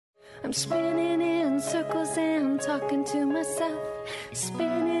I'm spinning in circles and talking to myself.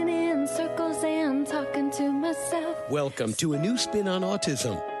 Spinning in circles and talking to myself. Welcome to a new spin on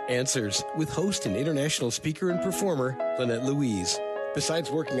autism. Answers with host and international speaker and performer, Lynette Louise.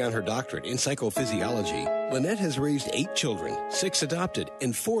 Besides working on her doctorate in psychophysiology, Lynette has raised 8 children, 6 adopted,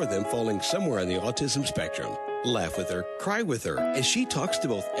 and 4 of them falling somewhere on the autism spectrum. Laugh with her, cry with her, as she talks to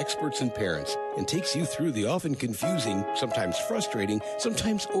both experts and parents and takes you through the often confusing, sometimes frustrating,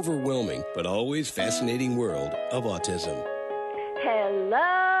 sometimes overwhelming, but always fascinating world of autism.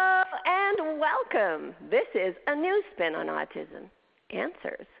 Hello and welcome. This is a new spin on autism.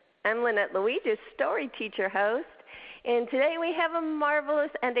 Answers. I'm Lynette Louise, your story teacher host. And today we have a marvelous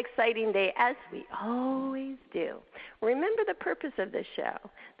and exciting day, as we always do. Remember the purpose of this show.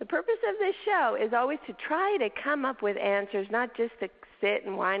 The purpose of this show is always to try to come up with answers, not just to sit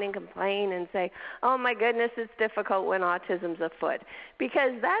and whine and complain and say, oh my goodness, it's difficult when autism's afoot,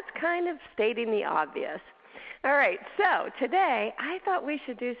 because that's kind of stating the obvious. All right, so today I thought we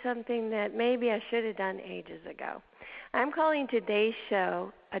should do something that maybe I should have done ages ago. I'm calling today's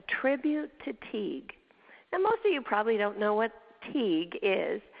show A Tribute to Teague. Now, most of you probably don't know what Teague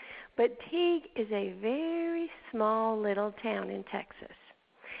is, but Teague is a very small little town in Texas.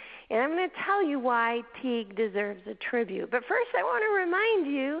 And I'm going to tell you why Teague deserves a tribute. But first, I want to remind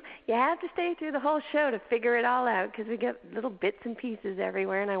you, you have to stay through the whole show to figure it all out, because we get little bits and pieces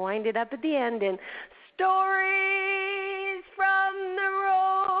everywhere, and I wind it up at the end in Stories from the Road.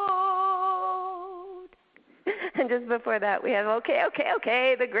 And just before that, we have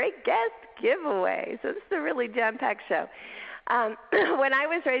Okay, the Great Guest Giveaway. So this is a really jam-packed show. When I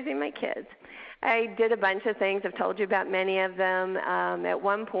was raising my kids, I did a bunch of things. I've told you about many of them. At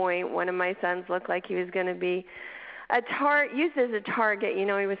one point, one of my sons looked like he was going to be used as a target. You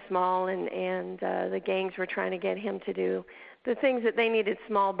know, he was small, and the gangs were trying to get him to do the things that they needed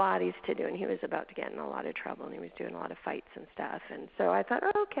small bodies to do, and he was about to get in a lot of trouble, and he was doing a lot of fights and stuff. And so I thought,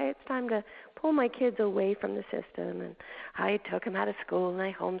 oh, okay, it's time to pull my kids away from the system. And I took them out of school, and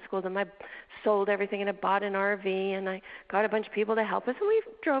I homeschooled them. I sold everything, and I bought an RV, and I got a bunch of people to help us, and we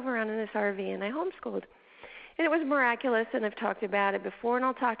drove around in this RV, and I homeschooled. And it was miraculous, and I've talked about it before, and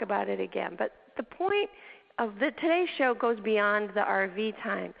I'll talk about it again. But the point of today's show goes beyond the RV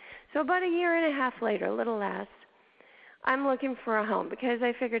time. So about a year and a half later, a little less, I'm looking for a home, because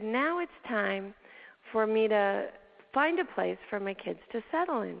I figured now it's time for me to find a place for my kids to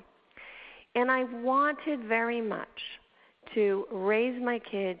settle in. And I wanted very much to raise my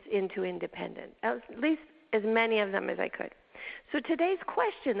kids into independence, at least as many of them as I could. So today's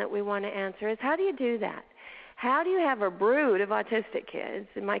question that we want to answer is, how do you do that? How do you have a brood of autistic kids,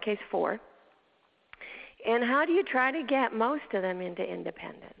 in my case 4, and how do you try to get most of them into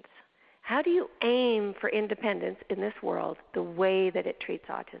independence? How do you aim for independence in this world the way that it treats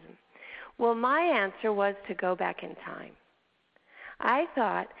autism? Well, my answer was to go back in time. I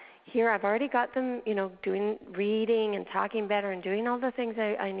thought, here I've already got them, doing reading and talking better and doing all the things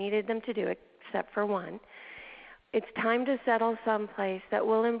I needed them to do, except for one. It's time to settle someplace that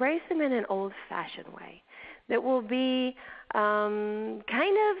will embrace them in an old-fashioned way, that will be kind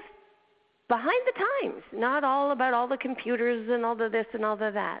of behind the times, not all about all the computers and all the this and all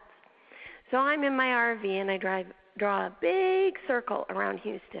the that. So I'm in my RV, and I draw a big circle around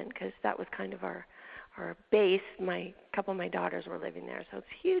Houston, because that was kind of our base. A couple of my daughters were living there, so it's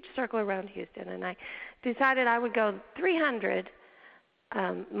a huge circle around Houston. And I decided I would go 300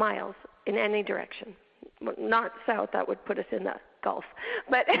 miles in any direction. Not south, that would put us in the Gulf.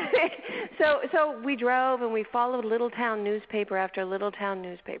 But so we drove, and we followed little town newspaper after little town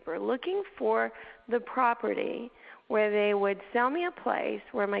newspaper, looking for the property where they would sell me a place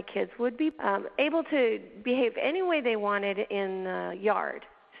where my kids would be able to behave any way they wanted in the yard.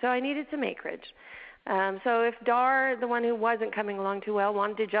 So I needed some acreage. So if Dar, the one who wasn't coming along too well,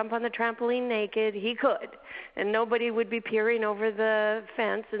 wanted to jump on the trampoline naked, he could. And nobody would be peering over the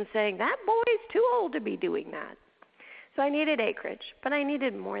fence and saying, that boy's too old to be doing that. So I needed acreage, but I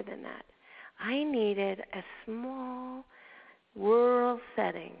needed more than that. I needed a small rural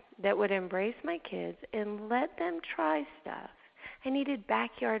setting that would embrace my kids and let them try stuff. I needed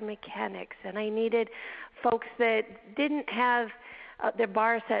backyard mechanics, and I needed folks that didn't have their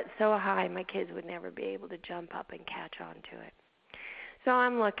bar set so high my kids would never be able to jump up and catch on to it. So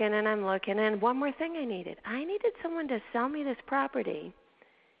I'm looking, and one more thing I needed someone to sell me this property,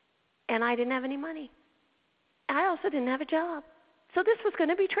 and I didn't have any money. I also didn't have a job. So this was going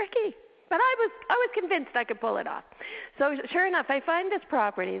to be tricky. But I was convinced I could pull it off. So sure enough, I find this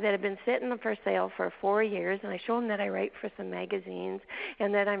property that had been sitting for sale for 4 years, and I show them that I write for some magazines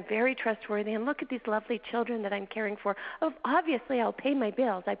and that I'm very trustworthy, and look at these lovely children that I'm caring for. Oh, obviously, I'll pay my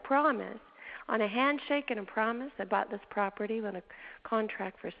bills, I promise. On a handshake and a promise, I bought this property with a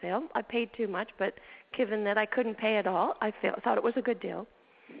contract for sale. I paid too much, but given that I couldn't pay it all, I thought it was a good deal.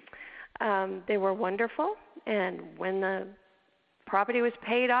 They were wonderful, and when the property was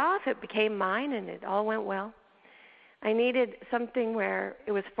paid off, it became mine, and it all went well. I needed something where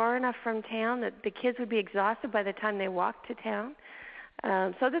it was far enough from town that the kids would be exhausted by the time they walked to town,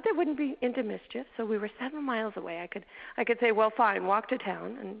 so that they wouldn't be into mischief. So we were 7 miles away. I could say, well, fine, walk to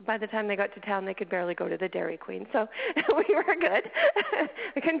town. And by the time they got to town, they could barely go to the Dairy Queen. So we were good.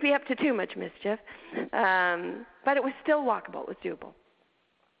 I couldn't be up to too much mischief. But it was still walkable. It was doable.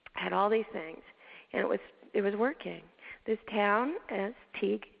 I had all these things, and it was working. This town is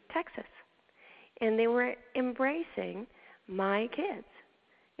Teague, Texas. And they were embracing my kids.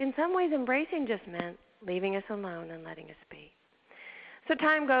 In some ways, embracing just meant leaving us alone and letting us be. So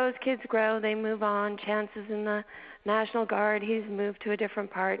time goes, kids grow, they move on. Chance is in the National Guard. He's moved to a different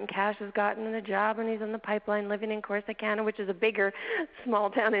part, and Cash has gotten a job, and he's on the pipeline living in Corsicana, which is a bigger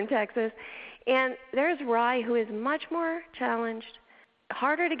small town in Texas. And there's Rye, who is much more challenged,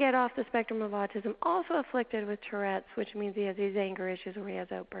 harder to get off the spectrum of autism, also afflicted with Tourette's, which means he has these anger issues where he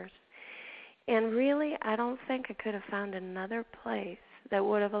has outbursts. And really, I don't think I could have found another place that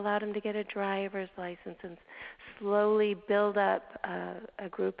would have allowed him to get a driver's license and slowly build up a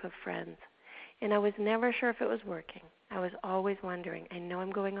group of friends. And I was never sure if it was working. I was always wondering, I know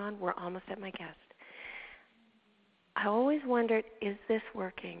I'm going on, we're almost at my guest. I always wondered, is this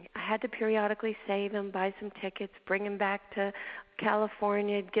working? I had to periodically save him, buy some tickets, bring him back to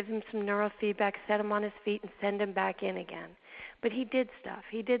California, give him some neurofeedback, set him on his feet, and send him back in again. But he did stuff.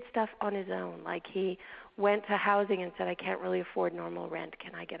 He did stuff on his own, like he went to housing and said, I can't really afford normal rent.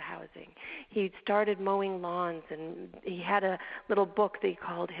 Can I get housing? He started mowing lawns, and he had a little book that he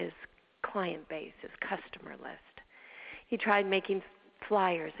called his client base, his customer list. He tried making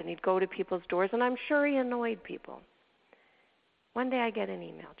flyers, and he'd go to people's doors, and I'm sure he annoyed people. One day I get an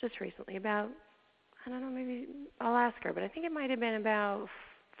email just recently about, I don't know, maybe I'll ask her, but I think it might have been about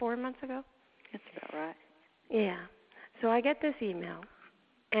 4 months ago. That's about right. Yeah. So I get this email,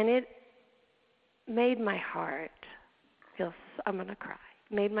 and it made my heart feel, I'm going to cry,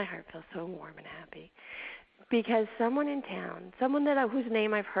 made my heart feel so warm and happy. Because someone in town, someone whose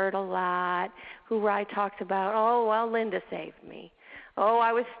name I've heard a lot, who Rye talks about, oh, well, Linda saved me. Oh,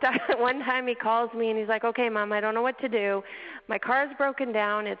 I was stuck. One time he calls me and he's like, okay, Mom, I don't know what to do. My car's broken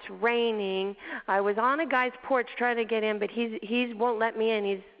down. It's raining. I was on a guy's porch trying to get in, but he won't let me in.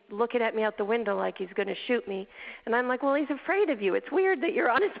 He's looking at me out the window like he's going to shoot me. And I'm like, well, he's afraid of you. It's weird that you're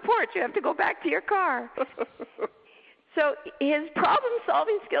on his porch. You have to go back to your car. So his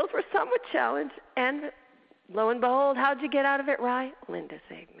problem-solving skills were somewhat challenged. And lo and behold, how'd you get out of it, Rye? Linda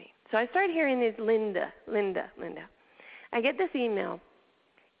saved me. So I started hearing these Linda. I get this email,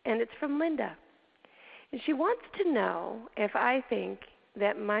 and it's from Linda. And she wants to know if I think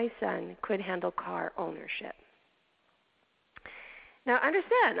that my son could handle car ownership. Now,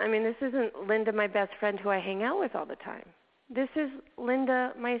 understand, I mean, this isn't Linda, my best friend who I hang out with all the time. This is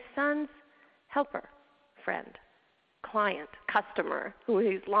Linda, my son's helper, friend, client, customer,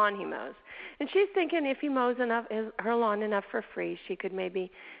 whose lawn he mows. And she's thinking if he mows her lawn enough for free, she could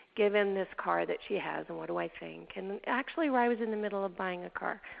maybe give him this car that she has, and what do I think? And actually, I was in the middle of buying a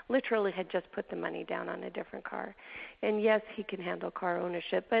car. Literally had just put the money down on a different car. And yes, he can handle car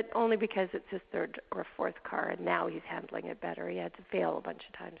ownership, but only because it's his third or fourth car, and now he's handling it better. He had to fail a bunch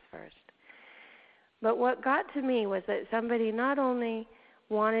of times first. But what got to me was that somebody not only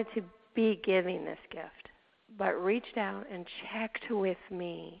wanted to be giving this gift, but reached out and checked with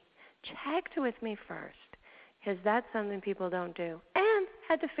me first, because that's something people don't do. And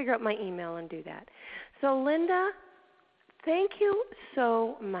had to figure out my email and do that. So Linda, thank you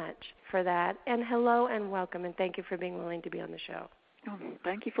so much for that. And hello and welcome, and thank you for being willing to be on the show. Oh,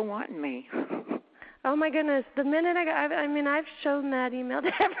 thank you for wanting me. Oh my goodness, the minute I've shown that email to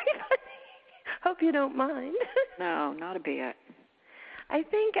everybody. Hope you don't mind. No, not a bit. I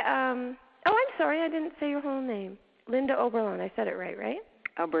think, I'm sorry, I didn't say your whole name. Linda Oberlin, I said it right?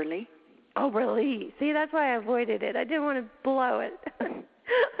 Oberly. Oberly. See, that's why I avoided it. I didn't want to blow it.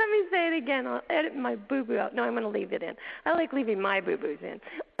 me say it again. I'll edit my boo-boo out. No, I'm going to leave it in. I like leaving my boo-boos in.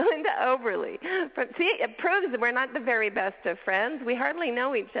 Linda Oberly. See, it proves that we're not the very best of friends. We hardly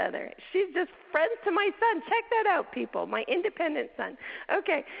know each other. She's just friends to my son. Check that out, people. My independent son.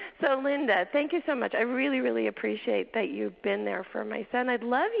 Okay, so Linda, thank you so much. I really, really appreciate that you've been there for my son. I'd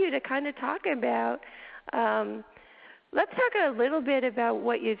love you to kind of talk about, let's talk a little bit about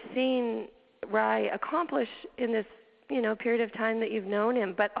what you've seen Ry accomplish in this period of time that you've known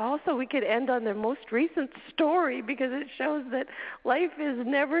him, but also we could end on the most recent story because it shows that life is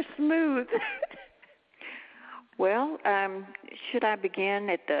never smooth. Well, should I begin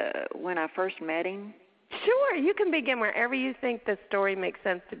at when I first met him? Sure, you can begin wherever you think the story makes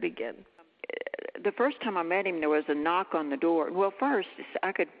sense to begin. The first time I met him, there was a knock on the door. Well, first,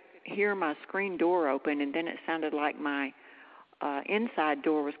 I could hear my screen door open, and then it sounded like my inside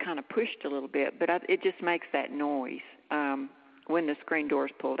door was kind of pushed a little bit, but it just makes that noise when the screen door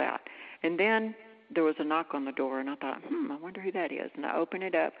is pulled out. And then there was a knock on the door, and I thought, I wonder who that is. And I opened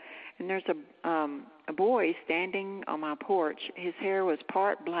it up, and there's a boy standing on my porch. His hair was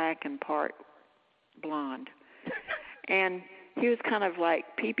part black and part blonde. And he was kind of like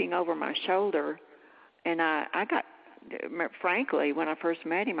peeping over my shoulder, and I got, frankly, when I first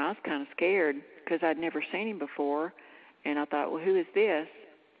met him, I was kind of scared because I'd never seen him before. And I thought, well, who is this?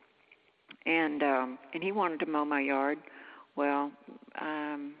 And he wanted to mow my yard. Well,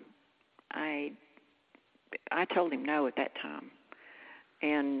 I told him no at that time.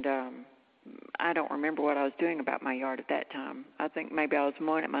 And I don't remember what I was doing about my yard at that time. I think maybe I was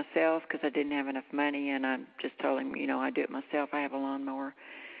mowing it myself because I didn't have enough money, and I just told him, I do it myself. I have a lawnmower.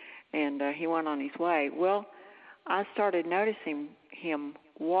 And he went on his way. Well, I started noticing him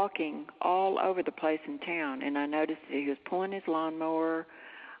walking all over the place in town, and I noticed that he was pulling his lawnmower.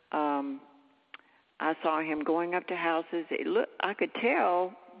 I saw him going up to houses. I could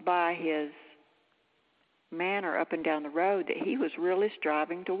tell by his manner up and down the road that he was really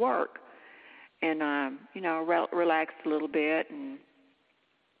striving to work. And I, relaxed a little bit, and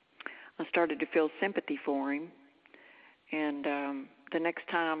I started to feel sympathy for him. And the next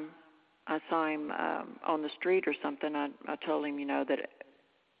time I saw him on the street or something, I told him, that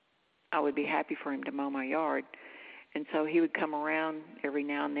I would be happy for him to mow my yard. And so he would come around every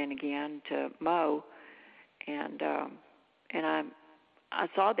now and then again to mow. And I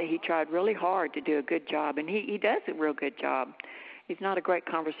saw that he tried really hard to do a good job, and he does a real good job. He's not a great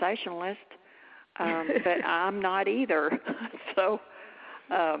conversationalist, but I'm not either. So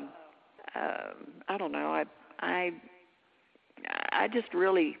I don't know. I just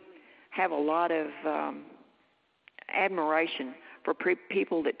really have a lot of admiration for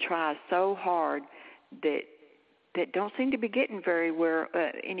people that try so hard that don't seem to be getting anywhere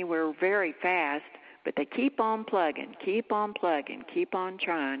very fast, but they keep on plugging, keep on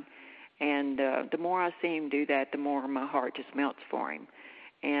trying. And the more I see him do that, the more my heart just melts for him.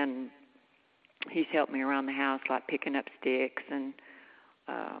 And he's helped me around the house, like picking up sticks and,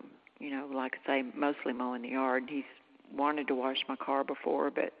 like I say, mostly mowing the yard. He's wanted to wash my car before,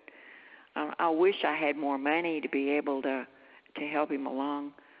 but I wish I had more money to be able to help him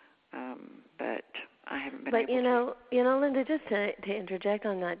along, but I haven't been able to. But, Linda, just to interject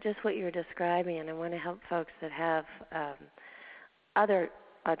on that, just what you're describing, and I want to help folks that have other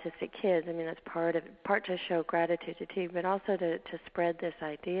autistic kids. I mean, that's part to show gratitude to Teague, but also to spread this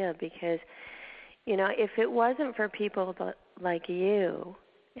idea because, if it wasn't for people like you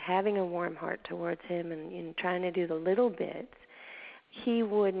having a warm heart towards him and trying to do the little bits, he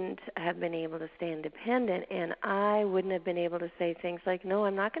wouldn't have been able to stay independent, and I wouldn't have been able to say things like, no,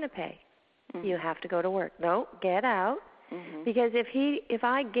 I'm not going to pay. Mm-hmm. You have to go to work. No, get out. Mm-hmm. Because if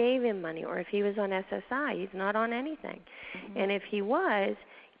I gave him money or if he was on SSI, he's not on anything. Mm-hmm. And if he was,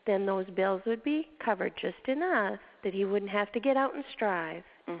 then those bills would be covered just enough that he wouldn't have to get out and strive.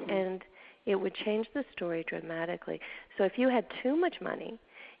 Mm-hmm. And it would change the story dramatically. So if you had too much money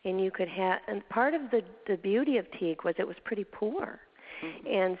and you could have, and part of the beauty of Teague was it was pretty poor. Mm-hmm.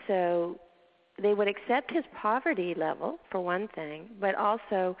 And so they would accept his poverty level, for one thing, but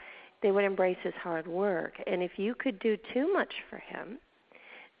also they would embrace his hard work. And if you could do too much for him,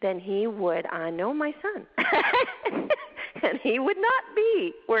 then he would, I know my son, and he would not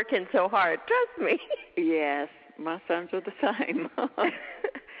be working so hard, trust me. Yes, my sons are the same.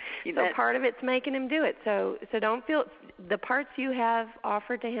 So part of it's making him do it. So don't feel, the parts you have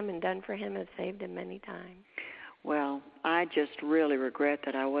offered to him and done for him have saved him many times. Well, I just really regret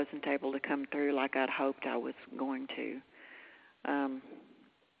that I wasn't able to come through like I'd hoped I was going to.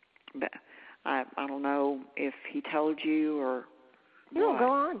 But I don't know if he told you or No, what.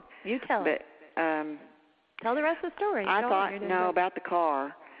 go on. You tell it. But tell the rest of the story. I thought, about the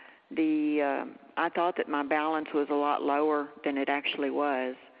car. I thought that my balance was a lot lower than it actually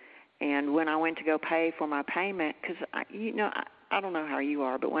was. And when I went to go pay for my payment, because, I don't know how you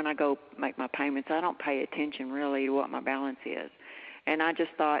are, but when I go make my payments, I don't pay attention really to what my balance is. And I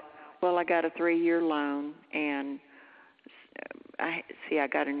just thought, well, I got a 3-year loan, and I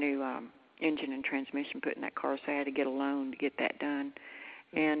got a new engine and transmission put in that car, so I had to get a loan to get that done.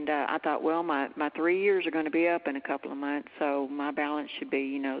 And I thought, well, my 3 years are going to be up in a couple of months, so my balance should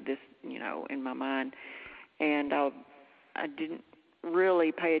be, this, in my mind. And I didn't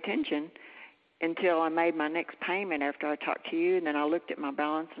really pay attention until I made my next payment after I talked to you, and then I looked at my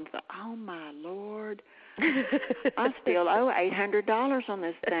balance and thought, oh, my Lord, I still owe $800 on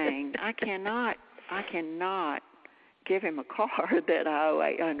this thing. I cannot give him a car that I owe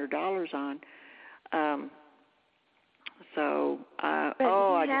 $800 on. I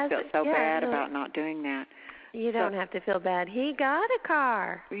just felt so bad about not doing that. You don't have to feel bad. He got a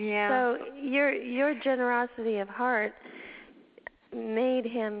car. Yeah. So your generosity of heart made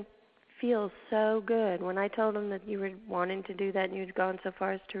him feel so good. When I told him that you were wanting to do that and you'd gone so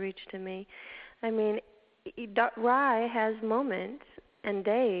far as to reach to me, I mean, Rye has moments and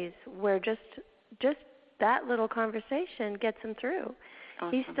days where just that little conversation gets him through.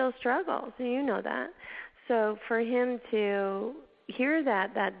 Awesome. He still struggles, and you know that. So for him to hear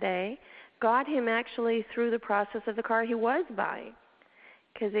that day got him actually through the process of the car he was buying,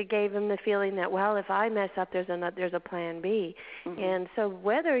 because it gave him the feeling that, well, if I mess up, there's a plan B. Mm-hmm. And so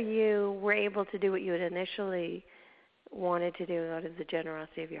whether you were able to do what you had initially wanted to do out of the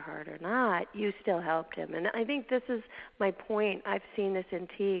generosity of your heart or not, you still helped him. And I think this is my point. I've seen this in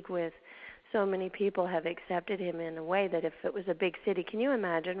Teague with so many people have accepted him in a way that if it was a big city, can you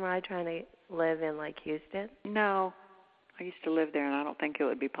imagine Rye trying to live in like Houston? No. I used to live there, and I don't think it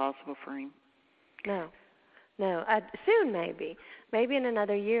would be possible for him. No. Soon maybe in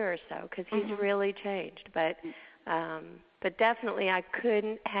another year or so, because he's really changed. But definitely I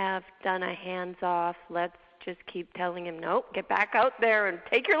couldn't have done a hands-off, let's just keep telling him, nope, get back out there and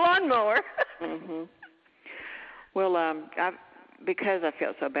take your lawnmower. Mm-hmm. Well, because I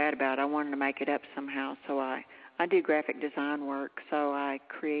felt so bad about it, I wanted to make it up somehow. So I do graphic design work, so I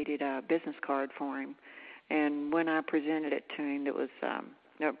created a business card for him. And when I presented it to him, it was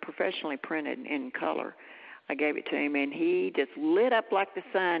professionally printed in color. I gave it to him, and he just lit up like the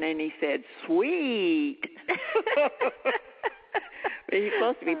sun, and he said, sweet. He's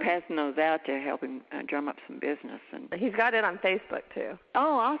supposed to be passing those out to help him drum up some business. And he's got it on Facebook, too.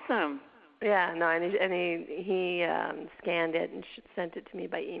 Oh, awesome. Yeah, no, and he scanned it and sent it to me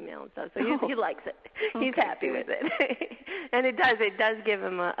by email and stuff. So he likes it. He's happy with it, and it does give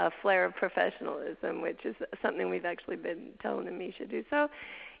him a flair of professionalism, which is something we've actually been telling him he should do. So,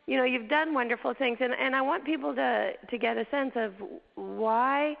 you've done wonderful things, and I want people to get a sense of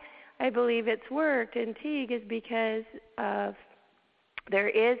why I believe it's worked in Teague is because of there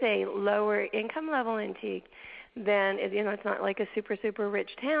is a lower income level in Teague. Then, it's not like a super, super rich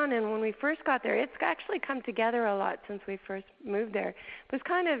town. And when we first got there, it's actually come together a lot since we first moved there. It was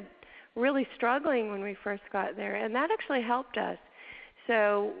kind of really struggling when we first got there, and that actually helped us.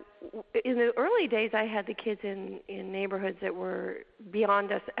 So in the early days, I had the kids in neighborhoods that were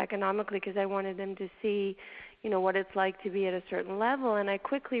beyond us economically because I wanted them to see, what it's like to be at a certain level. And I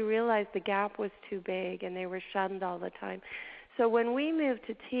quickly realized the gap was too big, and they were shunned all the time. So when we moved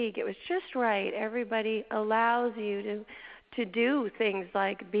to Teague, it was just right. Everybody allows you to do things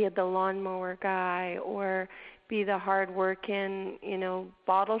like be the lawnmower guy or be the hard-working,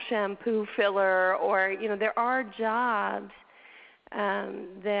 bottle shampoo filler, or, there are jobs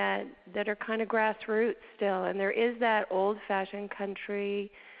that are kind of grassroots still. And there is that old-fashioned country,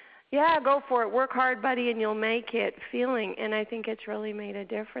 yeah, go for it, work hard, buddy, and you'll make it feeling. And I think it's really made a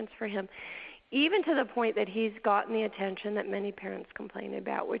difference for him. Even to the point that he's gotten the attention that many parents complain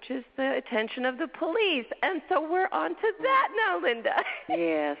about, which is the attention of the police. And so we're on to that now, Linda.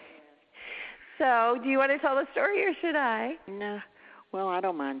 Yes. So do you want to tell the story or should I? No. Well, I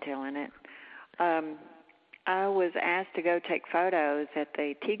don't mind telling it. I was asked to go take photos at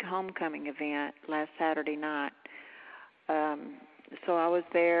the Teague Homecoming event last Saturday night. So I was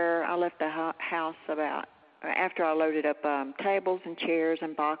there. I left the house after I loaded up tables and chairs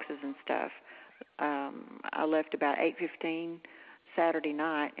and boxes and stuff. I left about 8:15 Saturday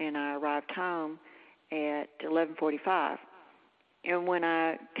night, and I arrived home at 11:45. And when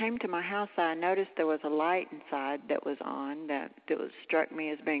I came to my house, I noticed there was a light inside that was on that struck me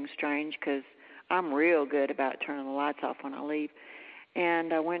as being strange because I'm real good about turning the lights off when I leave.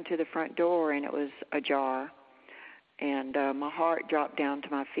 And I went to the front door, and it was ajar. And my heart dropped down to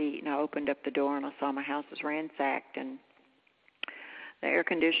my feet, and I opened up the door, and I saw my house was ransacked. And The air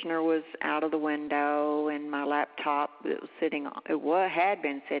conditioner was out of the window, and my laptop that was had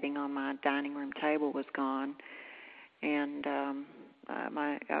been sitting on my dining room table was gone. And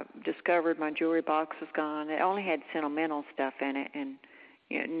I discovered my jewelry box was gone. It only had sentimental stuff in it, and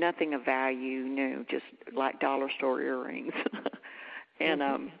nothing of value, just like dollar store earrings.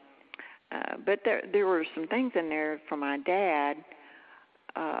 And but there were some things in there for my dad.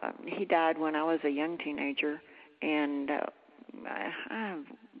 He died when I was a young teenager, and I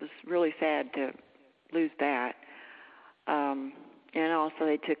was really sad to lose that. And also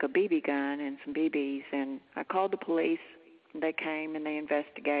they took a BB gun and some BBs, and I called the police. They came and they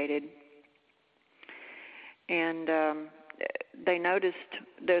investigated. And they noticed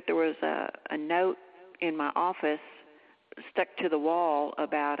that there was a note in my office stuck to the wall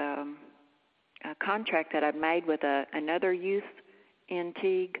about a contract that I'd made with another youth in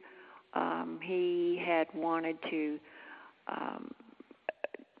Teague. He had wanted to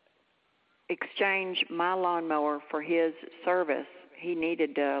exchange my lawnmower for his service. He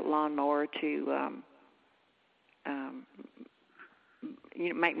needed a lawnmower to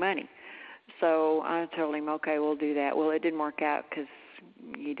make money. So I told him, okay, we'll do that. Well, it didn't work out because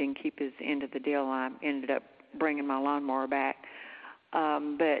he didn't keep his end of the deal. I ended up bringing my lawnmower back.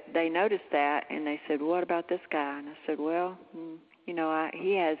 But they noticed that, and they said, what about this guy? And I said, well,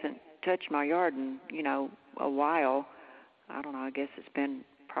 he hasn't touched my yard in, a while. I don't know, I guess it's been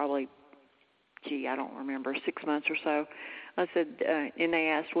probably, I don't remember, 6 months or so. I said, and they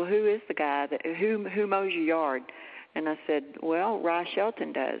asked, well, who is the guy who mows your yard? And I said, well, Rye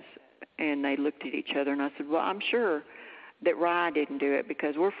Shelton does. And they looked at each other, and I said, well, I'm sure that Rye didn't do it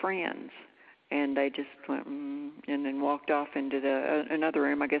because we're friends. And they just went, and then walked off into another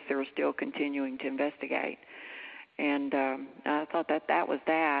room. I guess they were still continuing to investigate. And I thought that was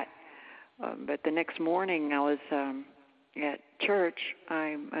that. But the next morning I was at church.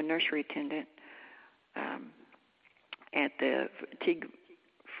 I'm a nursery attendant at the Teague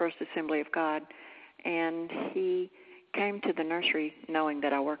First Assembly of God. And he came to the nursery knowing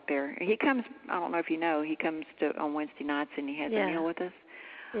that I worked there. He comes, I don't know if you know, he comes on Wednesday nights and he has a meal with us.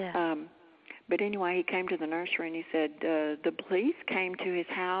 Yeah. But anyway, he came to the nursery and he said the police came to his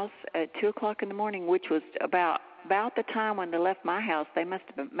house at 2 o'clock in the morning, which was about the time when they left my house. They must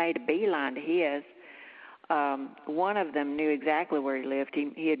have made a beeline to his. One of them knew exactly where he lived.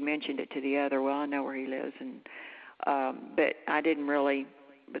 He had mentioned it to the other. Well, I know where he lives, and but I didn't really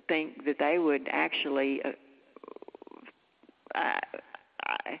think that they would actually.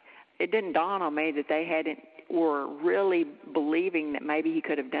 It didn't dawn on me that they were really believing that maybe he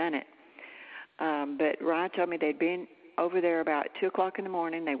could have done it. But Ryan told me they'd been over there about 2 o'clock in the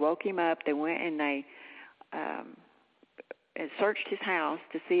morning. They woke him up. They went and they searched his house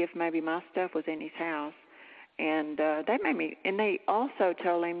to see if maybe my stuff was in his house. And they also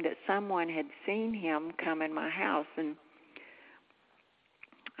told him that someone had seen him come in my house, and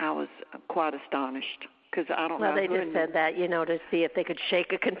I was quite astonished because I don't know. Well, they just said that, to see if they could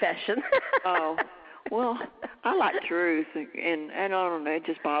shake a confession. Oh, well, I like truth, and I don't know. It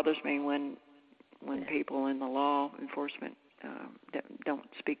just bothers me when people in the law enforcement don't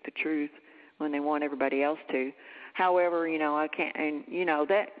speak the truth when they want everybody else to. However, I can't, and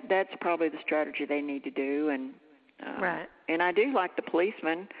that's probably the strategy they need to do. And right. And I do like the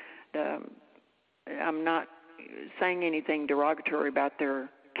policemen. I'm not saying anything derogatory about their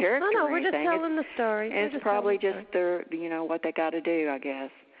character. No, or we're anything. just telling the story. It's probably just their, what they got to do, I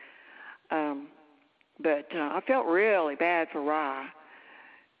guess. But I felt really bad for Rye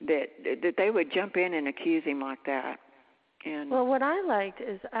that they would jump in and accuse him like that. And well, what I liked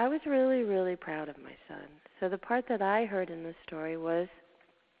is I was really, really proud of my son. So the part that I heard in the story was,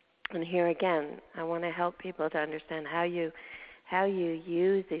 and here again, I want to help people to understand how you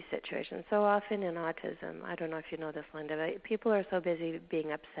use these situations. So often in autism, I don't know if you know this, Linda, but people are so busy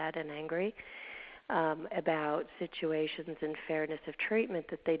being upset and angry about situations and fairness of treatment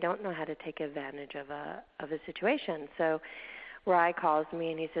that they don't know how to take advantage of a situation. So Rye calls me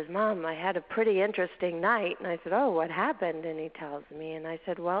and he says, Mom, I had a pretty interesting night. And I said, oh, what happened? And he tells me. And I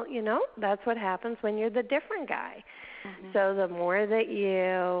said, well, that's what happens when you're the different guy. Mm-hmm. So the more that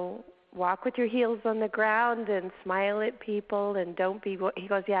you walk with your heels on the ground and smile at people and don't be, he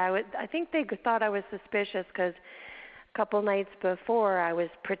goes, yeah, I think they thought I was suspicious because a couple nights before I was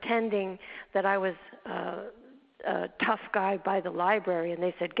pretending that I was a tough guy by the library, and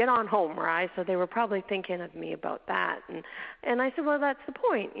they said, get on home, Rye. So they were probably thinking of me about that. And I said, well, that's the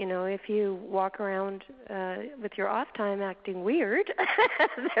point. If you walk around with your off time acting weird,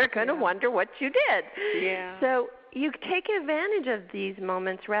 they're going to wonder what you did. Yeah. So you take advantage of these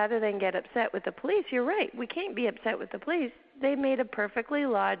moments rather than get upset with the police. You're right. We can't be upset with the police. they made a perfectly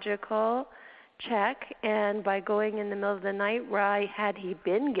logical check, and by going in the middle of the night, Rye, had he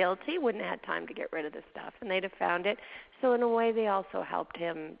been guilty, wouldn't have had time to get rid of the stuff, and they'd have found it. So in a way, they also helped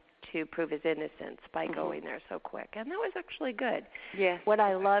him to prove his innocence by going there so quick, and that was actually good. Yes. What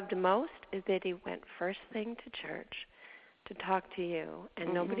I loved most is that he went first thing to church to talk to you,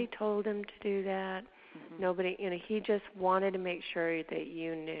 and nobody told him to do that. Nobody, he just wanted to make sure that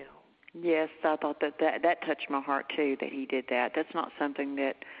you knew. Yes, I thought that touched my heart too, that he did that. That's not something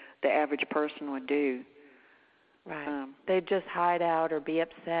that the average person would do. Right. They'd just hide out or be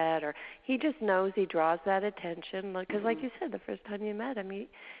upset, or he just knows he draws that attention. Because like you said, the first time you met him, he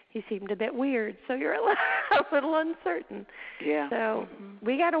seemed a bit weird, so you're a little uncertain. Yeah. So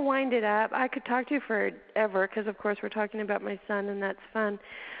we got to wind it up. I could talk to you forever because, of course, we're talking about my son, and that's fun.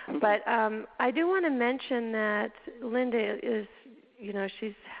 But I do want to mention that Linda is,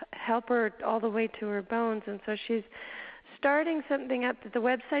 she's helper all the way to her bones, and so she's starting something up that the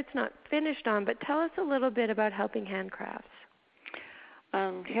website's not finished on, but tell us a little bit about Helping Handcrafts.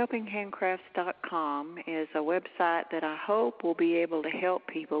 HelpingHandcrafts.com is a website that I hope will be able to help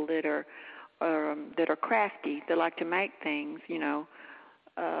people that are crafty, that like to make things,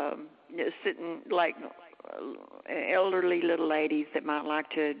 sitting like elderly little ladies that might like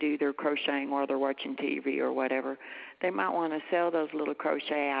to do their crocheting while they're watching TV or whatever. They might want to sell those little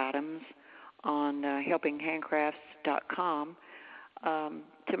crochet items on helpinghandcrafts.com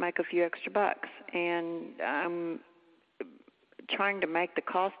to make a few extra bucks. And I'm trying to make the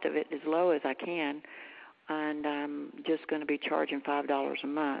cost of it as low as I can, and I'm just going to be charging $5 a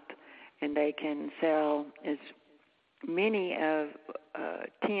month. And they can sell as many of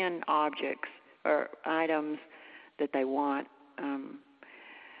 10 objects or items that they want.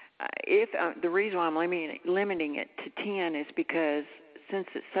 The reason why I'm limiting it to 10 is because since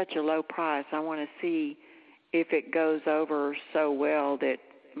it's such a low price, I want to see if it goes over so well that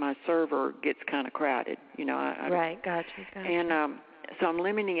my server gets kind of crowded. Right, gotcha. And so I'm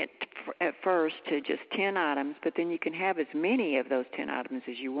limiting it at first to just 10 items, but then you can have as many of those 10 items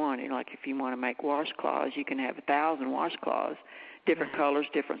as you want. Like if you want to make washcloths, you can have 1,000 washcloths, different colors,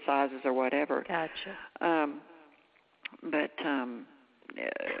 different sizes, or whatever. Gotcha.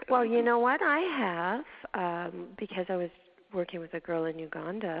 Well, you know what? I have, because I was working with a girl in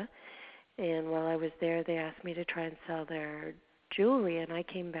Uganda, and while I was there, they asked me to try and sell their jewelry, and I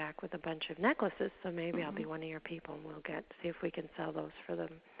came back with a bunch of necklaces, so maybe I'll be one of your people, and we'll see if we can sell those for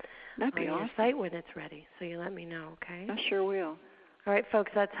them That'd be on awesome. your site when it's ready. So you let me know, okay? I sure will. All right,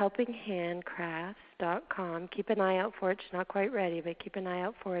 folks, that's helpinghandcrafts.com. Keep an eye out for it. It's not quite ready, but keep an eye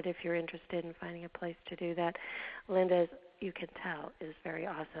out for it if you're interested in finding a place to do that. Linda, as you can tell, is very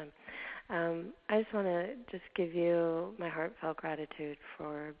awesome. I just want to give you my heartfelt gratitude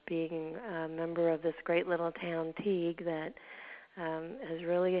for being a member of this great little town, Teague, that has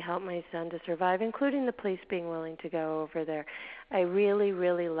really helped my son to survive, including the police being willing to go over there. I really,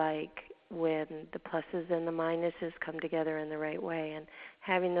 really like when the pluses and the minuses come together in the right way, and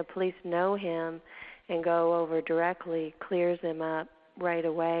having the police know him and go over directly clears him up right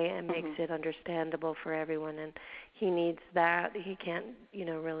away and makes it understandable for everyone. And he needs that. He can't,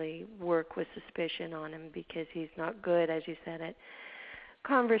 really work with suspicion on him because he's not good, as you said, at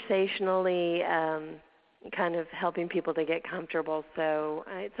conversationally kind of helping people to get comfortable. So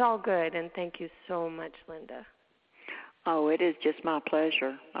it's all good, and thank you so much, Linda. Oh, it is just my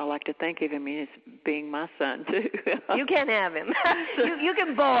pleasure. I like to think of him as being my son, too. You can have him. You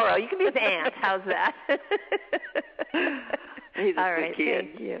can borrow. You can be his aunt. How's that? He's a all good right, kid.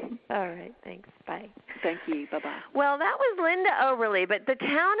 Thank you. All right, thanks. Bye. Thank you. Bye-bye. Well, that was Linda Overly, but the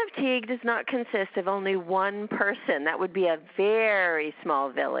town of Teague does not consist of only one person. That would be a very small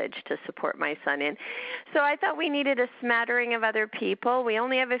village to support my son in. So I thought we needed a smattering of other people. We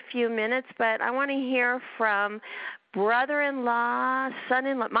only have a few minutes, but I want to hear from brother-in-law,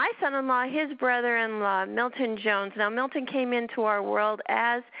 son-in-law, my son-in-law, his brother-in-law, Milton Jones. Now, Milton came into our world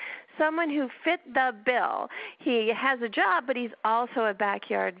as someone who fit the bill. He has a job, but he's also a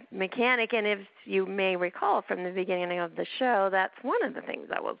backyard mechanic, and if you may recall from the beginning of the show, that's one of the things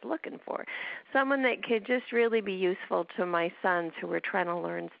I was looking for, someone that could just really be useful to my sons who were trying to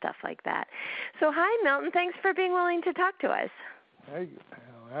learn stuff like that. So hi, Milton. Thanks for being willing to talk to us. Hey,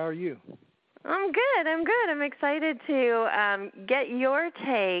 how are you? I'm good. I'm excited to get your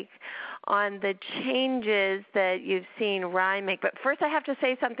take on the changes that you've seen Rye make. But first I have to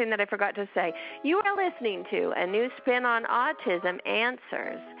say something that I forgot to say. You are listening to A New Spin on Autism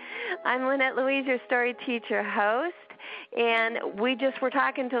Answers. I'm Lynette Louise, your story teacher host. And we just were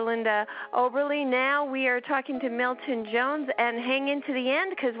talking to Linda Oberly. Now we are talking to Milton Jones. And hang in to the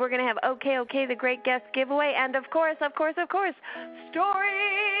end because we're going to have Okay, the Great Guest Giveaway. And, of course, Stories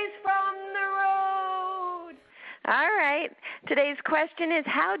from the Road. All right. Today's question is,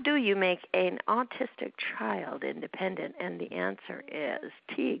 how do you make an autistic child independent? And the answer is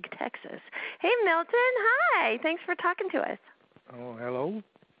Teague, Texas. Hey, Milton. Hi. Thanks for talking to us. Oh, hello.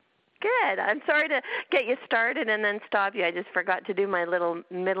 Good. I'm sorry to get you started and then stop you. I just forgot to do my little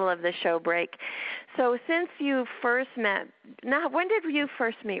middle of the show break. So since you first met, now when did you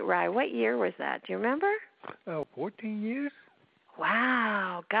first meet Rye? What year was that? Do you remember? 14 years.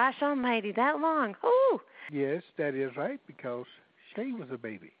 Wow. Gosh almighty, that long. Ooh. Yes, that is right, because she was a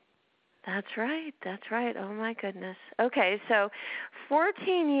baby. That's right. Oh, my goodness. Okay, so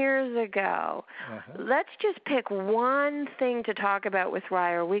 14 years ago, let's just pick one thing to talk about with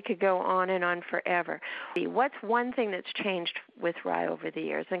Rye, or we could go on and on forever. What's one thing that's changed with Rye over the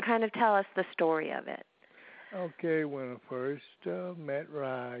years? And kind of tell us the story of it. Okay, when I first met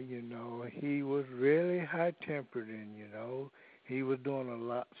Rye, he was really high-tempered, and, he was doing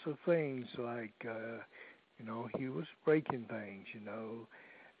lots of things like, he was breaking things,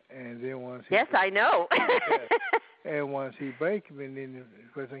 And then once yes, I know. and once he breaks him, and then the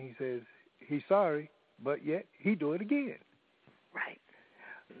first thing he says, he's sorry, but yet he do it again. Right.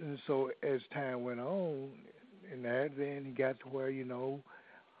 And so as time went on, and then he got to where, he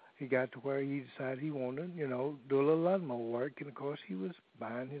decided he wanted, do a little lawnmower work. And, of course, he was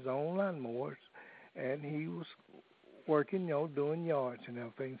buying his own lawnmowers, and he was working, doing yards and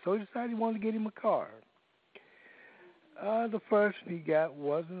everything. So he decided he wanted to get him a car. The first he got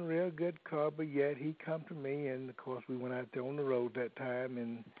wasn't a real good car, but yet he come to me, and, of course, we went out there on the road that time,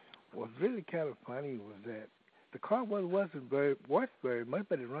 and what was really kind of funny was that the car wasn't worth very much,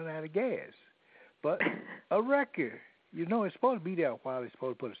 but it run out of gas. But a wrecker, it's supposed to be there a while. It's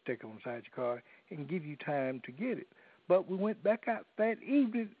supposed to put a sticker on the side of your car and give you time to get it. But we went back out that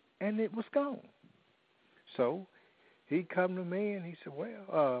evening, and it was gone. So he come to me, and he said,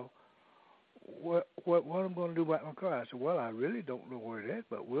 well, what I'm going to do about my car? I said, well, I really don't know where it's at,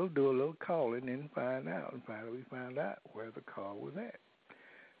 but we'll do a little calling and find out. And finally we found out where the car was at.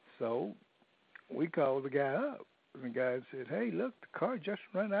 So we called the guy up, and the guy said, hey, look, the car just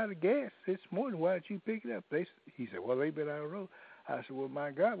ran out of gas this morning. Why didn't you pick it up? He said, well, they've been out of the road. I said, well,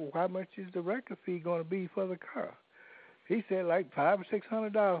 my God, how much is the record fee going to be for the car? He said, like $500 or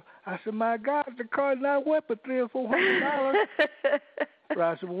 $600. I said, my God, the car's not worth but $300 or $400.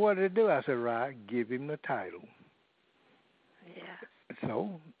 Rye said, well, what did it do? I said, Rye, give him the title. Yeah.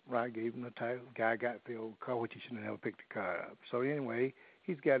 So Rye gave him the title. The guy got the old car, which he should have never picked the car up. So anyway,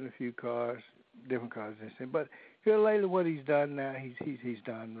 he's gotten a few cars, different cars and everything. But here lately, what he's done now, he's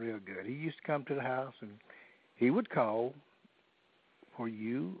done real good. He used to come to the house, and he would call for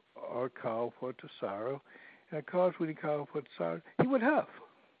you or call for Tesoro. And of course, when he called for Tesoro, he would huff.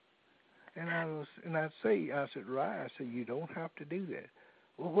 And I said, Rye, you don't have to do that.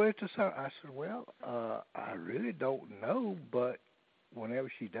 Well, where's Tesoro? I said, well, I really don't know, but whenever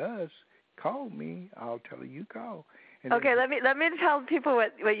she does call me, I'll tell her you call. And okay, let me tell people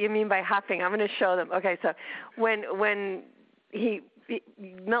what you mean by huffing. I'm going to show them. Okay, so when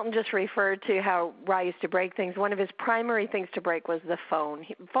Milton just referred to how Rye used to break things, one of his primary things to break was the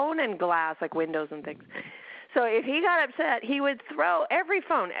phone and glass, like windows and things. So if he got upset, he would throw every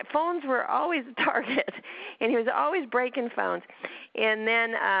phone. Phones were always a target, and he was always breaking phones. And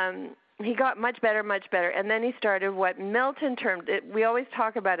then he got much better, and then he started what Milton termed it. We always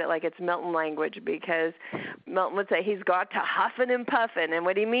talk about it like it's Milton language, because Milton would say he's got to huffing and puffing, and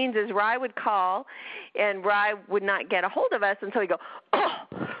what he means is Rye would call, and Rye would not get a hold of us, and so he'd go,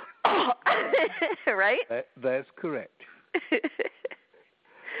 oh, right? That's correct.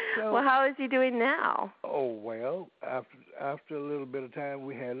 So, well, how is he doing now? Oh, well, after a little bit of time,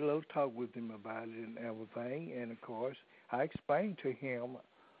 we had a little talk with him about it and everything, and, of course, I explained to him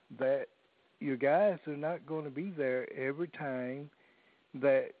that you guys are not going to be there every time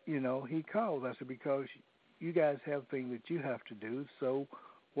that, he calls. I said, because you guys have things that you have to do, so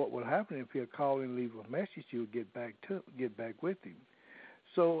what will happen if he'll call and leave a message, you'll get back with him.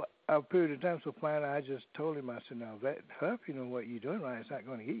 So a period of time, so finally I just told him, I said, now that huff, what you're doing right, it's not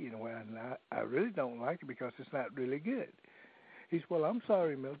going to get you anywhere. And I really don't like it because it's not really good. He said, well, I'm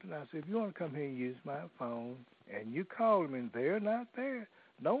sorry, Milton. I said, if you want to come here and use my phone and you call them and they're not there,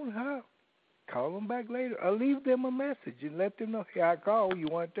 don't huff. Call them back later or leave them a message and let them know, hey, I called, you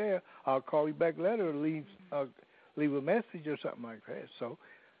weren't there. I'll call you back later or leave a message or something like that. So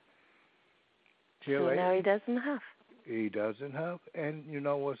later, now he doesn't huff. He doesn't huff, and you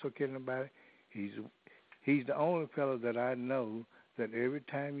know what's so kidding about it? He's the only fellow that I know that every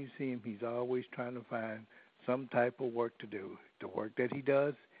time you see him, he's always trying to find some type of work to do. The work that he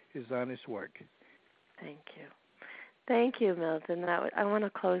does is honest work. Thank you. Thank you, Milton. I want to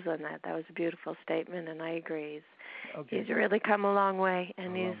close on that. That was a beautiful statement, and I agree. He's really come a long way,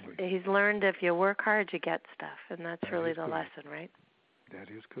 and he's learned if you work hard, you get stuff, and that's really the lesson, right? That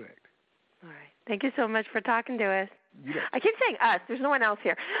is correct. All right. Thank you so much for talking to us. Yes. I keep saying us. There's no one else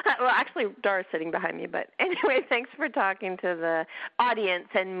here. Well, actually, Dora's sitting behind me, but anyway, thanks for talking to the audience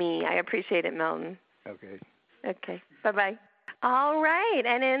and me. I appreciate it, Milton. Okay. Bye-bye. All right,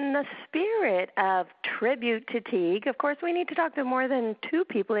 and in the spirit of tribute to Teague, of course, we need to talk to more than 2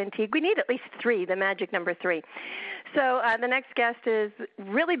 people in Teague. We need at least 3, the magic number 3. So the next guest is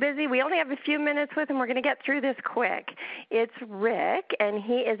really busy. We only have a few minutes with him. We're going to get through this quick. It's Rick, and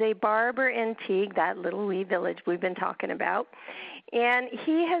he is a barber in Teague, that little wee village we've been talking about. And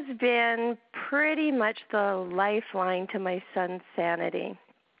he has been pretty much the lifeline to my son's sanity.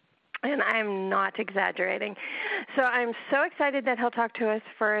 And I'm not exaggerating. So I'm so excited that he'll talk to us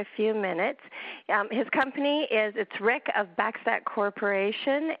for a few minutes. His company it's Rick of Backstat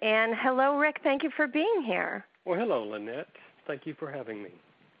Corporation. And hello, Rick. Thank you for being here. Well, hello, Lynette. Thank you for having me.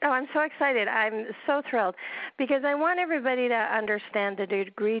 Oh, I'm so excited. I'm so thrilled because I want everybody to understand the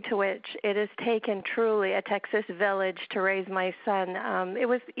degree to which it has taken truly a Texas village to raise my son. It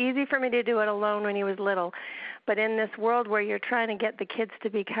was easy for me to do it alone when he was little, but in this world where you're trying to get the kids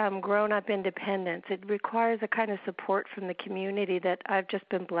to become grown-up independents, it requires a kind of support from the community that I've just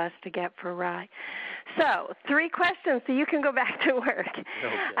been blessed to get for Rye. So 3 questions so you can go back to work.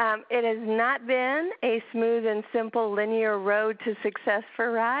 Okay. It has not been a smooth and simple linear road to success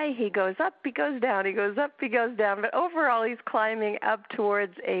for Rye. He goes up, he goes down, he goes up, he goes down. But overall, he's climbing up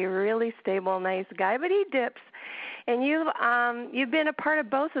towards a really stable, nice guy. But he dips. And you've been a part of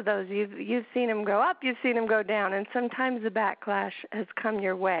both of those. You've seen him go up, you've seen him go down, and sometimes the backlash has come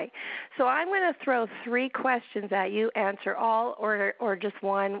your way. So I'm going to throw 3 questions at you. Answer all or just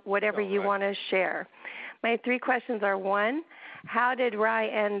one, whatever you want to share. My 3 questions are: 1, how did Rye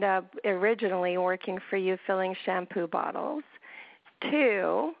end up originally working for you filling shampoo bottles?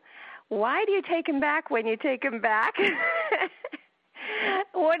 2, why do you take him back when you take him back?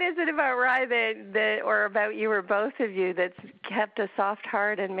 What is it about Rye that or about you or both of you that's kept a soft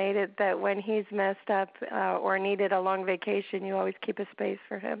heart and made it that when he's messed up or needed a long vacation, you always keep a space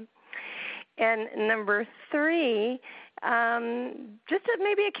for him? And number 3, just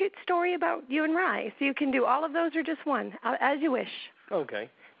maybe a cute story about you and Rye. So you can do all of those or just one, as you wish. Okay.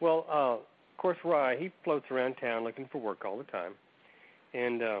 Well, of course, Rye, he floats around town looking for work all the time.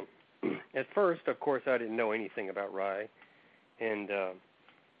 And at first, of course, I didn't know anything about Rye. And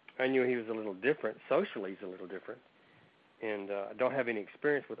I knew he was a little different. Socially, he's a little different. And I don't have any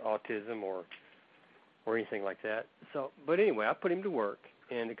experience with autism or anything like that. So, but anyway, I put him to work,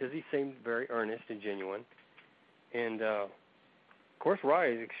 and because he seemed very earnest and genuine. And of course,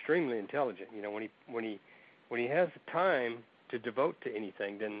 Rye is extremely intelligent. You know, when he has the time to devote to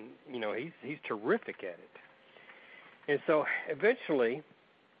anything, then he's terrific at it. And so eventually,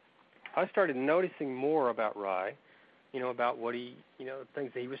 I started noticing more about Rye. About what he,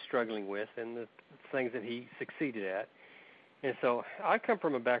 things that he was struggling with and the things that he succeeded at. And so I come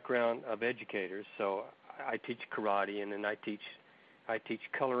from a background of educators, so I teach karate, and then I teach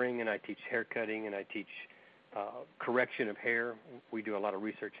coloring, and I teach hair cutting, and I teach correction of hair. We do a lot of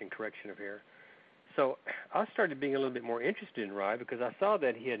research in correction of hair. So I started being a little bit more interested in Rye because I saw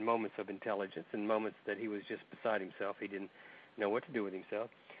that he had moments of intelligence and moments that he was just beside himself. He didn't know what to do with himself.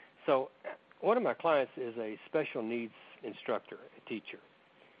 So one of my clients is a special needs instructor, a teacher.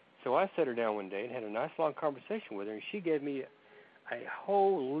 So I sat her down one day and had a nice long conversation with her, and she gave me a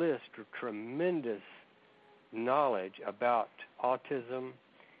whole list of tremendous knowledge about autism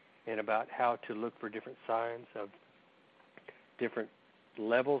and about how to look for different signs of different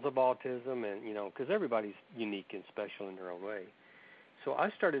levels of autism, and because everybody's unique and special in their own way. So I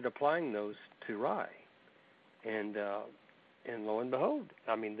started applying those to Rye, and lo and behold,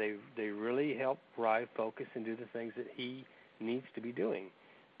 I mean, they really help Rye focus and do the things that he needs to be doing.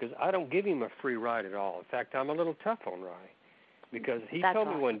 Because I don't give him a free ride at all. In fact, I'm a little tough on Rye because he told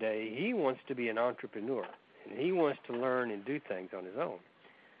me one day he wants to be an entrepreneur and he wants to learn and do things on his own.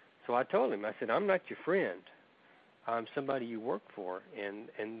 So I told him, I said, I'm not your friend. I'm somebody you work for,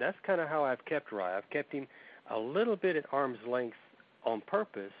 and that's kind of how I've kept Rye. I've kept him a little bit at arm's length on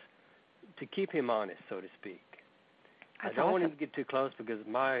purpose to keep him honest, so to speak. That's I don't want awesome. him to get too close because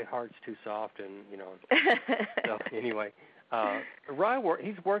my heart's too soft, and So anyway, Rye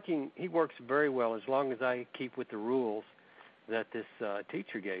he works very well as long as I keep with the rules that this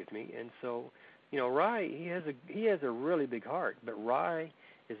teacher gave me, and so Rye, he has a really big heart, but Rye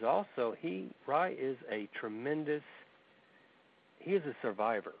is also Rye is a tremendous. He is a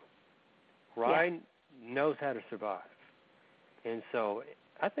survivor. Rye knows how to survive, and so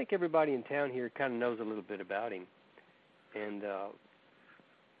I think everybody in town here kind of knows a little bit about him, and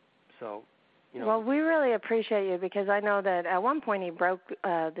so. Well, we really appreciate you, because I know that at one point he broke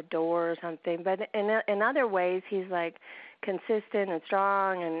the door or something, but in other ways he's like consistent and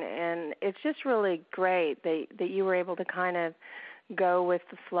strong, and it's just really great that you were able to kind of go with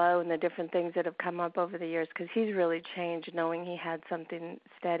the flow and the different things that have come up over the years, because he's really changed, knowing he had something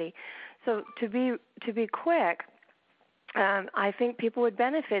steady. So to be quick, I think people would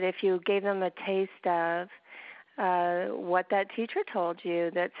benefit if you gave them a taste of what that teacher told you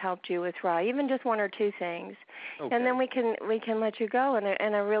that's helped you with Rye, even just one or two things. Okay. And then we can let you go.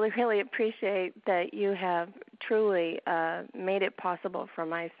 And I really, really appreciate that you have truly made it possible for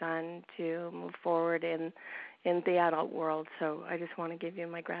my son to move forward in the adult world. So I just want to give you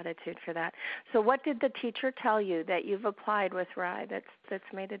my gratitude for that. So what did the teacher tell you that you've applied with Rye that's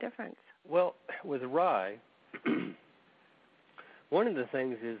made a difference? Well, with Rye, one of the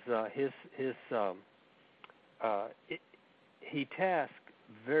things is he tasks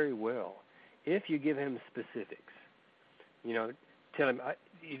very well if you give him specifics. Tell him.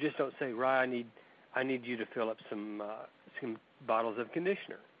 You just don't say, Rye, I need you to fill up some bottles of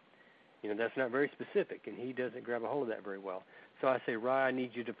conditioner. That's not very specific, and he doesn't grab a hold of that very well. So I say, Rye, I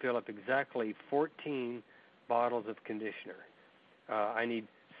need you to fill up exactly 14 bottles of conditioner. I need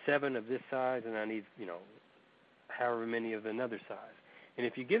 7 of this size, and I need however many of another size. And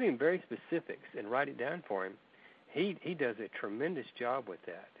if you give him very specifics and write it down for him, he does a tremendous job with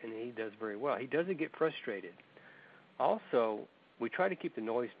that, and he does very well. He doesn't get frustrated. Also, we try to keep the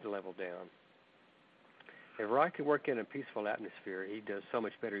noise level down. If Rye can work in a peaceful atmosphere, he does so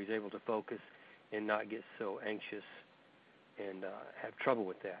much better. He's able to focus and not get so anxious and have trouble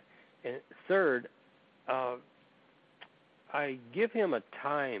with that. And third, I give him a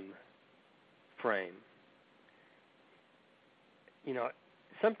time frame.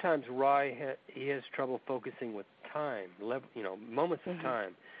 Sometimes Rye he has trouble focusing with time, moments of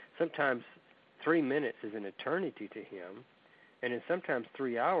time. Sometimes 3 minutes is an eternity to him, and then sometimes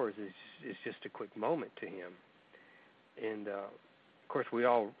 3 hours is just a quick moment to him. And of course, we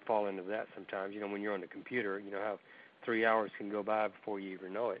all fall into that sometimes. When you're on the computer, how 3 hours can go by before you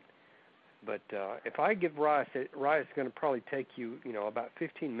even know it. But if I give Rye, it's going to probably take you, about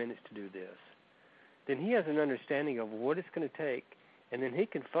 15 minutes to do this, then he has an understanding of what it's going to take, and then he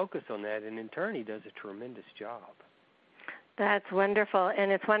can focus on that, and in turn, he does a tremendous job. That's wonderful,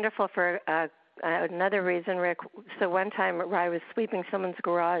 and it's wonderful for another reason, Rick. So one time, Rye was sweeping someone's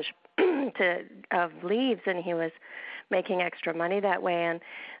garage of leaves, and he was making extra money that way, and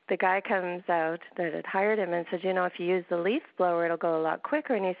the guy comes out that had hired him and says, if you use the leaf blower, it'll go a lot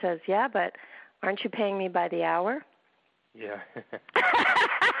quicker. And he says, yeah, but aren't you paying me by the hour? Yeah.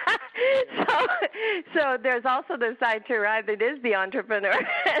 So there's also the side to Rye that is the entrepreneur.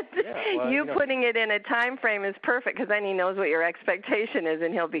 Putting it in a time frame is perfect, because then he knows what your expectation is,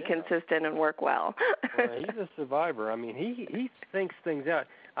 and he'll be consistent and work well. Well, he's a survivor. I mean, he thinks things out.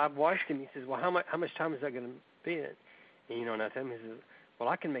 I've watched him. He says, well, how much time is that going to be? And I tell him, he says, well,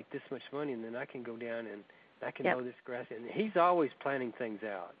 I can make this much money, and then I can go down and I can mow this grass. And he's always planning things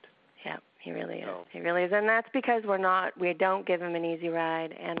out. Yeah, he really is. He really is. And that's because we don't give him an easy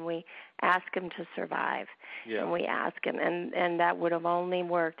ride, and we ask him to survive. Yeah. And we ask him, and that would have only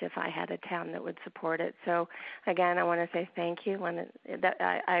worked if I had a town that would support it. So, again, I want to say thank you.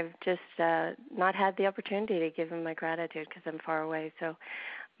 I've just not had the opportunity to give him my gratitude because I'm far away. So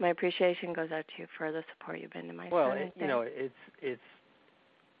my appreciation goes out to you for the support you've been to my son. Well,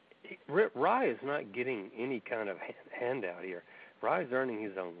 Rye is not getting any kind of handout here. Rye's earning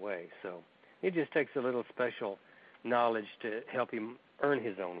his own way, so it just takes a little special knowledge to help him earn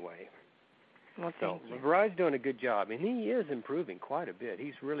his own way. Well, thank you. Rye's doing a good job, and he is improving quite a bit.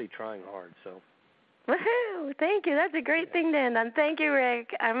 He's really trying hard. So. Woohoo! Thank you. That's a great thing to end on. Thank you,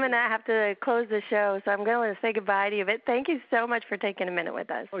 Rick. I'm going to have to close the show, so I'm going to say goodbye to you. But thank you so much for taking a minute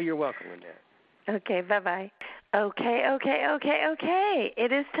with us. Oh, you're welcome, Lynette. Okay, bye-bye. Okay.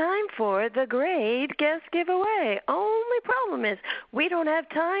 It is time for the great guest giveaway. Only problem is we don't have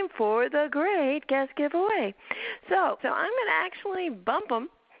time for the great guest giveaway. So I'm going to actually bump them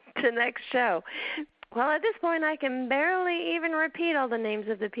to the next show. Well, at this point, I can barely even repeat all the names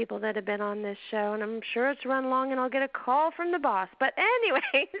of the people that have been on this show, and I'm sure it's run long and I'll get a call from the boss. But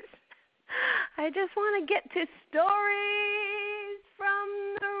anyways, I just want to get to stories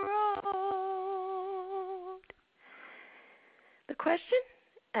from the road. The question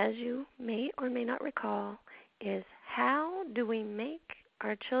as you may or may not recall, is how do we make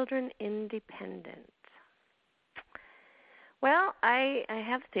our children independent? Well, I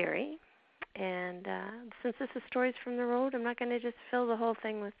have theory, and since this is Stories from the Road, I'm not going to just fill the whole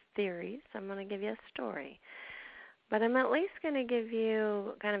thing with theories. I'm going to give you a story. But I'm at least going to give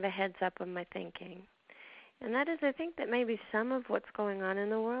you kind of a heads up of my thinking. And that is, I think that maybe some of what's going on in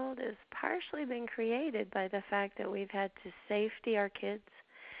the world is partially been created by the fact that we've had to safety our kids,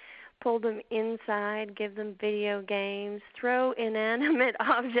 pull them inside, give them video games, throw inanimate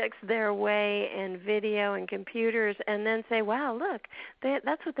objects their way and video and computers, and then say, wow, look,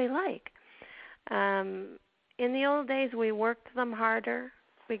 that's what they like. In the old days, we worked them harder.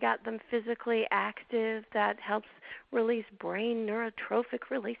 We got them physically active. That helps release brain neurotrophic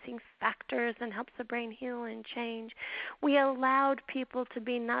releasing factors and helps the brain heal and change. We allowed people to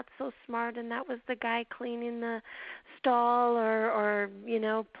be not so smart, and that was the guy cleaning the stall or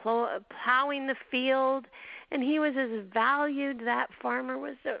plowing the field, and he was as valued. That farmer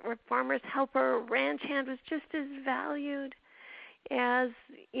was, or farmer's helper, or ranch hand was just as valued as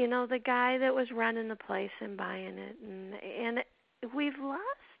the guy that was running the place and buying it, and we've lost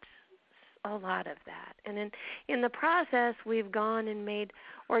a lot of that. And in the process, we've gone and made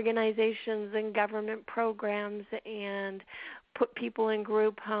organizations and government programs and put people in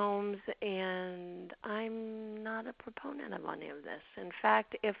group homes, and I'm not a proponent of any of this. In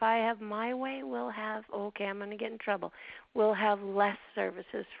fact, if I have my way, I'm going to get in trouble. We'll have less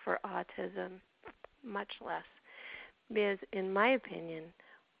services for autism, much less. Because in my opinion,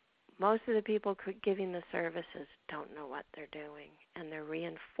 most of the people giving the services don't know what they're doing, and they're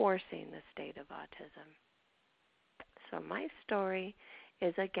reinforcing the state of autism. So my story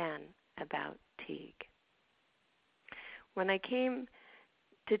is, again, about Teague. When I came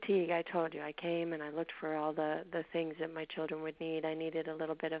to Teague, I told you, I came and I looked for all the things that my children would need. I needed a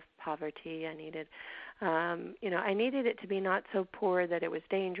little bit of poverty. I needed, I needed it to be not so poor that it was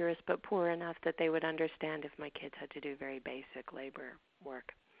dangerous, but poor enough that they would understand if my kids had to do very basic labor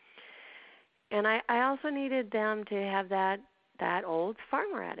work. And I also needed them to have that old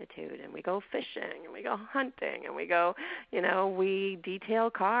farmer attitude, and we go fishing, and we go hunting, and we go, we detail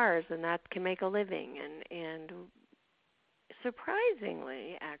cars, and that can make a living. And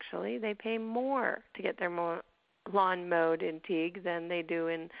surprisingly, actually, they pay more to get their lawn mowed in Teague than they do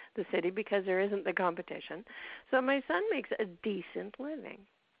in the city because there isn't the competition. So my son makes a decent living.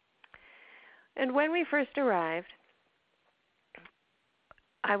 And when we first arrived,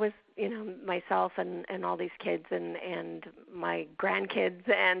 I was, myself and all these kids and my grandkids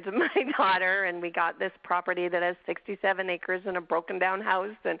and my daughter, and we got this property that has 67 acres and a broken down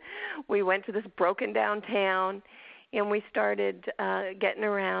house, and we went to this broken down town, and we started getting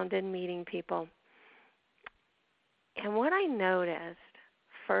around and meeting people. And what I noticed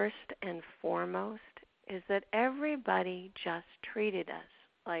first and foremost is that everybody just treated us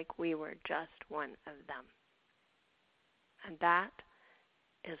like we were just one of them. And that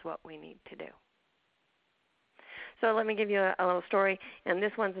is what we need to do. So let me give you a little story, and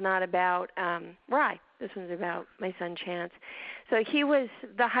this one's not about Rye. This one's about my son Chance. So he was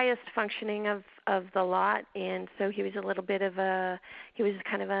the highest functioning of the lot, and so he was he was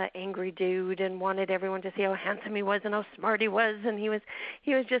kind of an angry dude and wanted everyone to see how handsome he was and how smart he was, and he was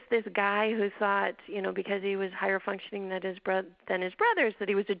just this guy who thought, because he was higher functioning than his brothers, that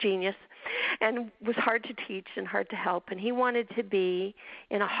he was a genius and was hard to teach and hard to help, and he wanted to be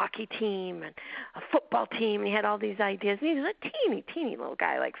in a hockey team and a football team, and he had all these ideas, and he was a teeny little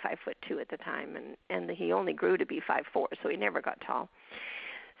guy, like 5'2" at the time, and he only grew to be 5'4", so he never got tall.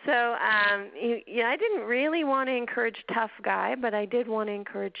 So I didn't really want to encourage tough guy, but I did want to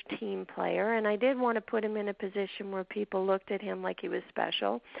encourage team player, and I did want to put him in a position where people looked at him like he was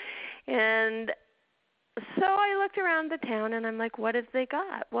special. And so I looked around the town, and I'm like, what have they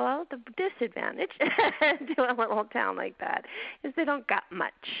got? Well, the disadvantage to a little town like that is they don't got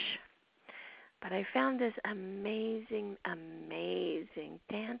much. But I found this amazing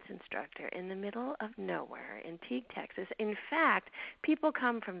dance instructor in the middle of nowhere in Teague, Texas. In fact, people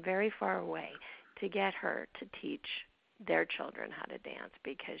come from very far away to get her to teach their children how to dance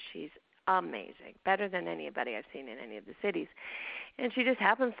because she's amazing, better than anybody I've seen in any of the cities. And she just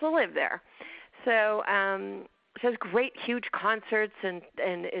happens to live there. So she has great, huge concerts and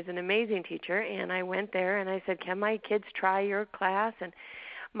is an amazing teacher. And I went there and I said, can my kids try your class? And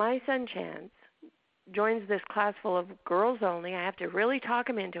my son Chance joins this class full of girls only. I have to really talk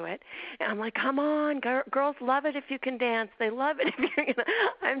him into it. And I'm like, come on, girls love it if you can dance. They love it if you're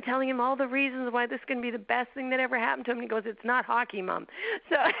I'm telling him all the reasons why this can be the best thing that ever happened to him. And he goes, it's not hockey, Mom.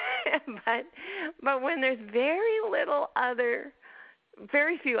 So, but when there's very little other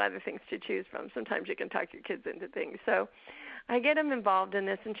very few other things to choose from. Sometimes you can talk your kids into things. So I get him involved in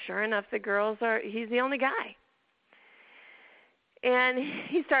this, and sure enough, he's the only guy. And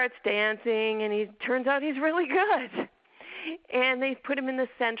he starts dancing, and he turns out he's really good. And they put him in the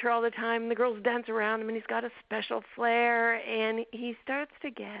center all the time, and the girls dance around him, and he's got a special flair, and he starts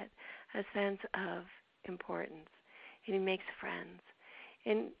to get a sense of importance, and he makes friends,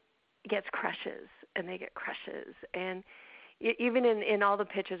 and gets crushes, and they get crushes. And even in all the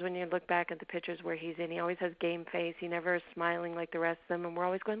pictures, when you look back at the pictures where he's in, he always has game face. He never is smiling like the rest of them, and we're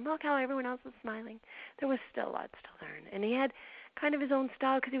always going, look how everyone else is smiling. There was still lots to learn. And he had kind of his own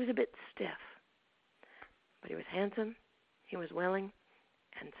style because he was a bit stiff. But he was handsome, he was willing,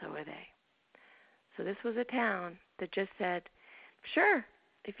 and so were they. So this was a town that just said, sure,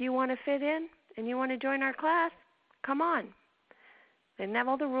 if you want to fit in and you want to join our class, come on. They didn't have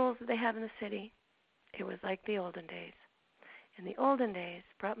all the rules that they have in the city. It was like the olden days. And the olden days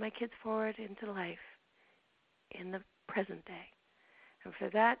brought my kids forward into life in the present day. And for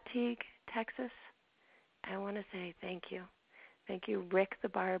that, Teague, Texas, I want to say thank you. Thank you, Rick the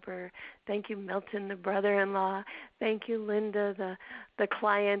barber. Thank you, Milton the brother-in-law. Thank you, Linda the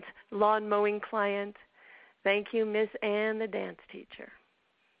client, lawn mowing client. Thank you, Miss Ann the dance teacher.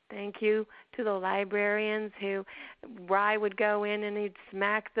 Thank you to the librarians who Rye would go in and he'd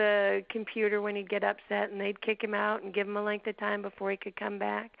smack the computer when he'd get upset, and they'd kick him out and give him a length of time before he could come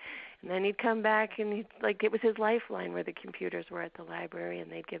back. And then he'd come back, and it was his lifeline where the computers were at the library, and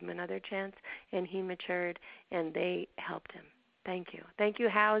they'd give him another chance, and he matured, and they helped him. Thank you. Thank you,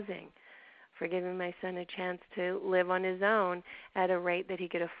 housing, for giving my son a chance to live on his own at a rate that he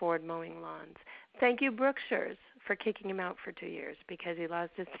could afford mowing lawns. Thank you, Brookshire's, for kicking him out for 2 years because he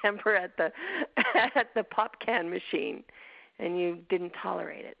lost his temper at the pop can machine, and you didn't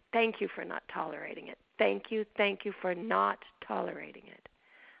tolerate it. Thank you for not tolerating it. Thank you for not tolerating it.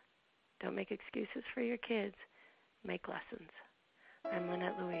 Don't make excuses for your kids. Make lessons. I'm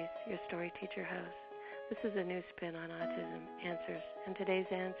Lynette Louise, your story teacher host. This is a new spin on Autism Answers, and today's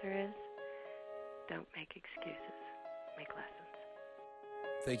answer is don't make excuses. Make lessons.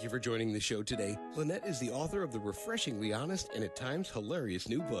 Thank you for joining the show today. Lynette is the author of the refreshingly honest and at times hilarious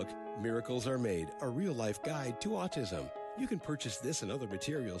new book, Miracles Are Made, a real-life guide to autism. You can purchase this and other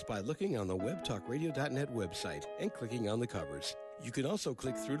materials by looking on the webtalkradio.net website and clicking on the covers. You can also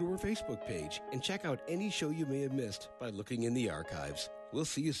click through to her Facebook page and check out any show you may have missed by looking in the archives. We'll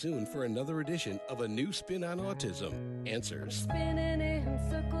see you soon for another edition of A New Spin on Autism Answers. Spinning in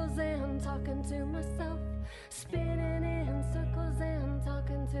circles and talking to myself. Spinning in circles and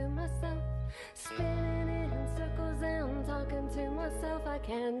talking to myself. Spinning in circles and talking to myself. I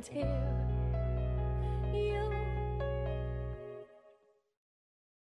can't hear